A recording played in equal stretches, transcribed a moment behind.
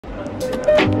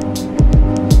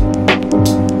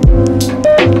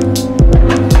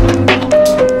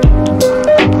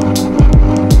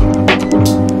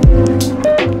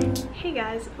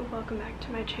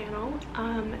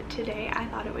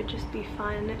just be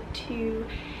fun to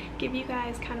give you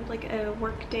guys kind of like a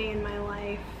work day in my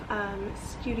life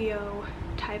studio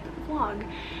type vlog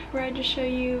where I just show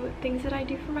you things that I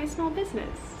do for my small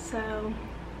business. So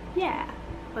yeah,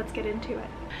 let's get into it.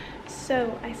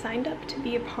 So I signed up to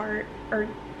be a part, or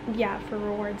yeah, for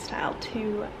Reward Style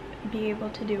to be able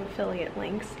to do affiliate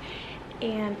links,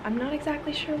 and I'm not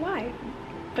exactly sure why,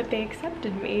 but they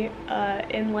accepted me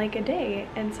in like a day,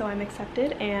 and so I'm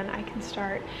accepted and I can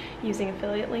start using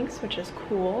affiliate links, which is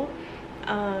cool.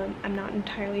 I'm not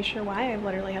entirely sure why. I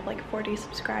literally have like 40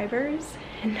 subscribers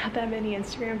and not that many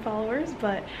Instagram followers,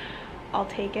 but I'll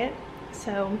take it.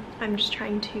 So I'm just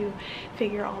trying to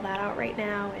figure all that out right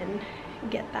now and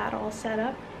get that all set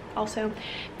up. Also,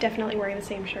 definitely wearing the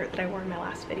same shirt that I wore in my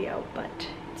last video, but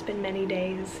it's been many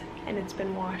days and it's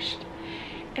been washed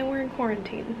and we're in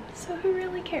quarantine, so who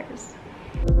really cares?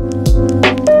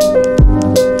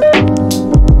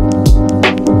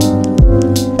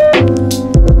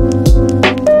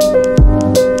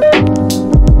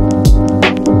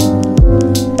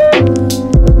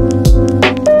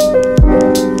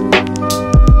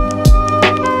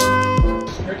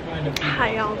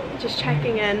 Hi y'all, just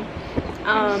checking in.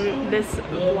 This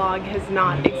vlog has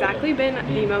not exactly been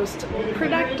the most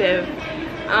productive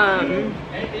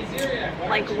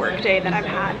like work day that I've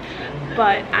had,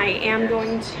 but I am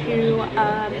going to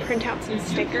print out some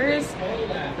stickers.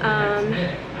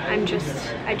 I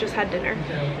just had dinner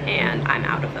and I'm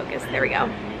out of focus. There we go.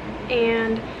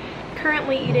 And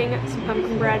currently eating some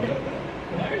pumpkin bread.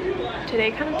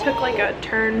 Today kind of took like a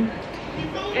turn,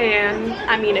 and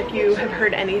I mean, if you have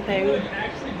heard anything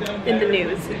in the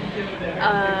news,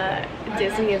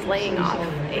 Disney is laying off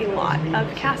a lot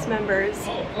of cast members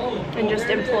and just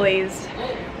employees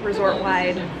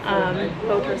resort-wide,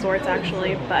 both resorts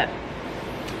actually, but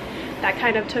that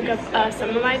kind of took up some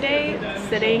of my day,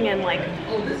 sitting and like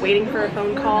waiting for a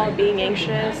phone call, being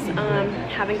anxious.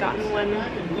 Haven't gotten one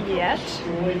yet.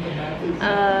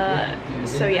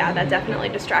 So yeah, that definitely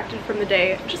distracted from the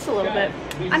day just a little bit.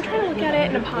 I'm trying to look at it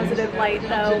in a positive light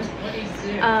though,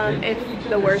 if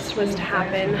the worst was to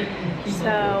happen.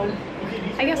 So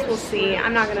I guess we'll see.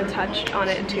 I'm not going to touch on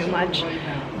it too much,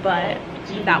 but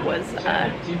that was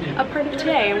a part of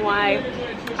today and why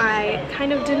I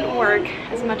kind of didn't work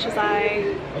as much as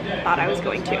I thought I was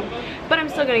going to. But I'm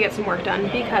still going to get some work done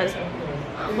because,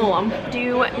 hold on,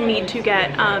 do need to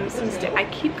get some I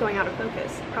keep going out of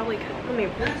focus. Probably could,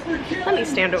 let me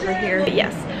stand over here. But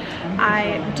yes,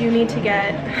 I do need to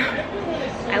get,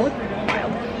 I look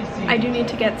wild. I do need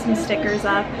to get some stickers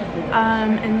up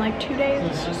in like 2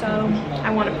 days, so I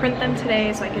want to print them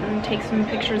today so I can take some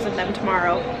pictures of them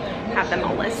tomorrow, have them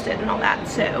all listed and all that.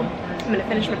 So I'm going to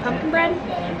finish my pumpkin bread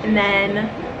and then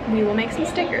we will make some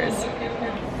stickers.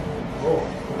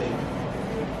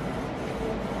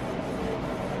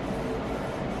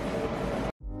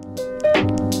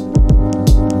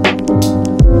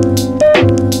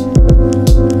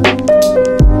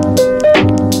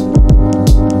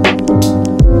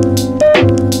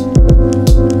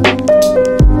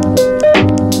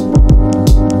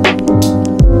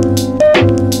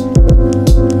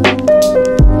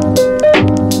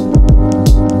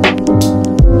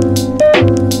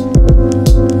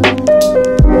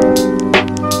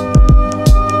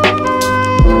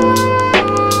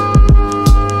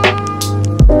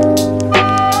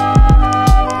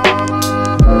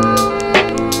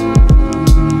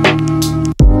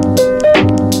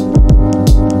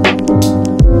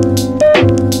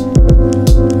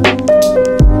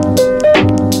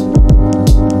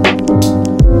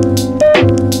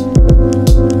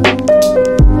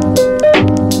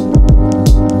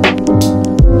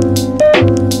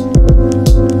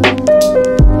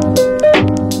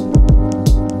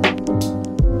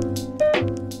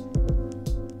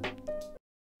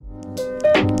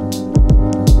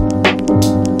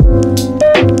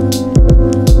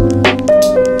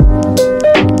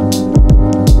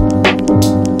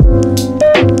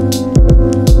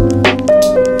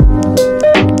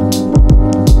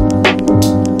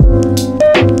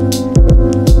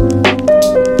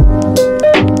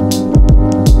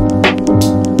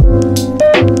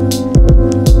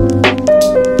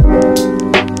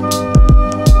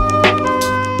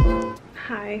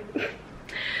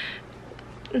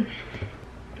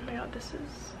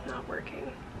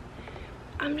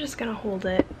 I'm just gonna hold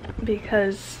it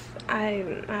because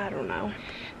I don't know.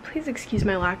 Please excuse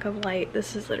my lack of light.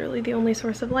 This is literally the only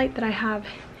source of light that I have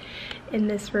in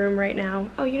this room right now.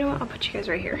 Oh, you know what? I'll put you guys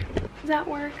right here. Does that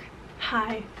work?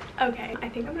 Hi. Okay, I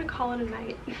think I'm gonna call it a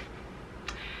night.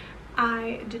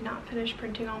 I did not finish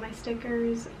printing all my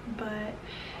stickers, but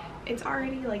it's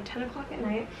already like 10 o'clock at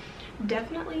night.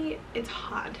 definitely, it's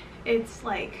hot. It's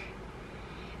like,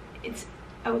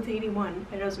 oh, it's 81.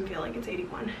 It doesn't feel like it's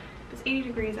 81. It's 80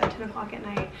 degrees at 10 o'clock at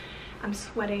night. I'm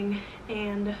sweating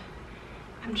and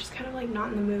I'm just kind of like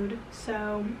not in the mood.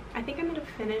 So I think I'm gonna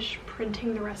finish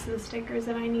printing the rest of the stickers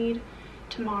that I need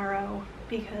tomorrow,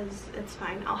 because it's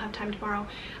fine, I'll have time tomorrow.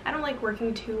 I don't like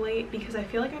working too late because I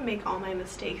feel like I make all my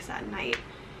mistakes at night,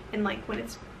 and like when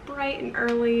it's bright and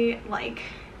early, like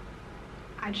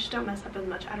I just don't mess up as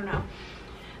much. I don't know,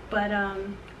 but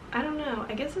I don't know,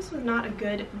 I guess this was not a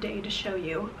good day to show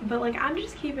you, but like I'm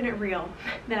just keeping it real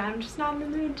that I'm just not in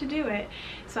the mood to do it.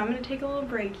 So I'm gonna take a little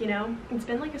break, you know. It's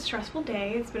been like a stressful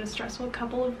day. It's been a stressful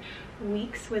couple of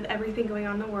weeks with everything going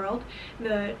on in the world.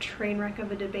 The train wreck of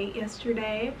a debate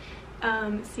yesterday,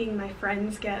 seeing my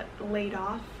friends get laid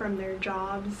off from their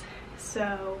jobs.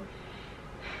 So,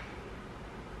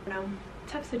 you know,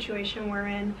 tough situation we're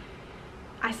in.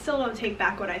 I still don't take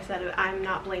back what I said. I'm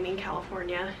not blaming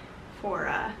California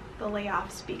for the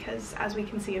layoffs, because as we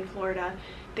can see in Florida,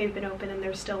 they've been open and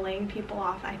they're still laying people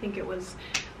off. I think it was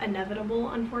inevitable,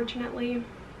 unfortunately,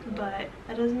 but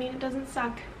that doesn't mean it doesn't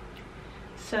suck.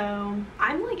 So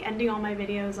I'm like ending all my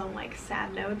videos on like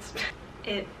sad notes.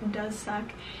 It does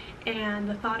suck, and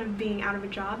the thought of being out of a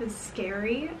job is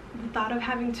scary. The thought of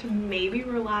having to maybe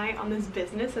rely on this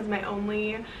business as my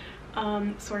only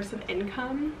source of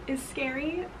income is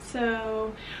scary.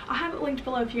 So I'll have it linked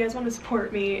below if you guys want to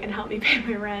support me and help me pay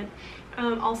my rent.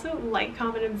 Also like,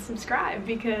 comment, and subscribe,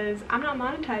 because I'm not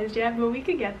monetized yet, but we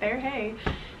could get there, hey.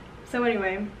 So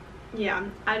anyway, yeah,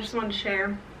 I just wanted to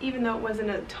share. Even though it wasn't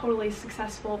a totally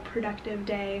successful, productive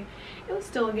day, it was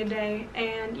still a good day.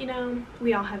 And you know,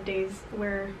 we all have days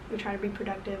where we try to be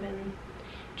productive and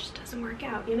it just doesn't work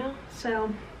out, you know.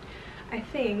 So I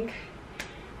think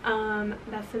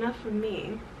that's enough from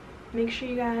me. Make sure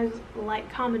you guys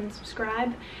like, comment, and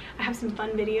subscribe. I have some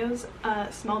fun videos,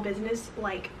 small business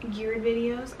like geared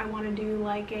videos. I want to do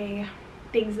like a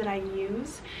things that I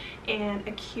use and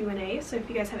a Q&A. So if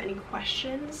you guys have any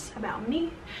questions about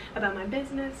me, about my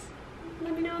business,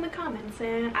 let me know in the comments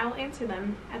and I will answer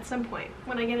them at some point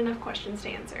when I get enough questions to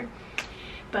answer.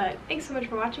 But thanks so much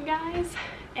for watching, guys,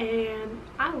 and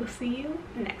I will see you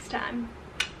next time.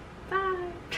 Bye.